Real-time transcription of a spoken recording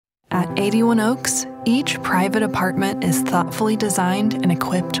At 81 Oaks, each private apartment is thoughtfully designed and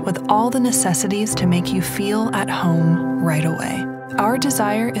equipped with all the necessities to make you feel at home right away. Our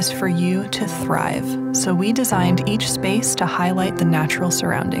desire is for you to thrive, so we designed each space to highlight the natural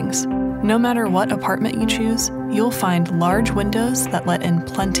surroundings. No matter what apartment you choose, you'll find large windows that let in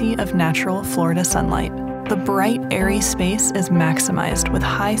plenty of natural Florida sunlight. The bright, airy space is maximized with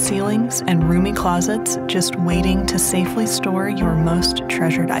high ceilings and roomy closets just waiting to safely store your most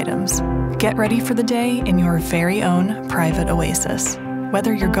treasured items. Get ready for the day in your very own private oasis.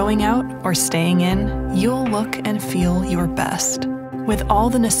 Whether you're going out or staying in, you'll look and feel your best. With all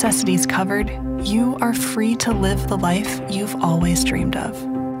the necessities covered, you are free to live the life you've always dreamed of.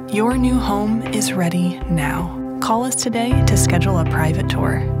 Your new home is ready now. Call us today to schedule a private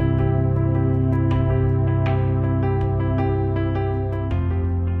tour.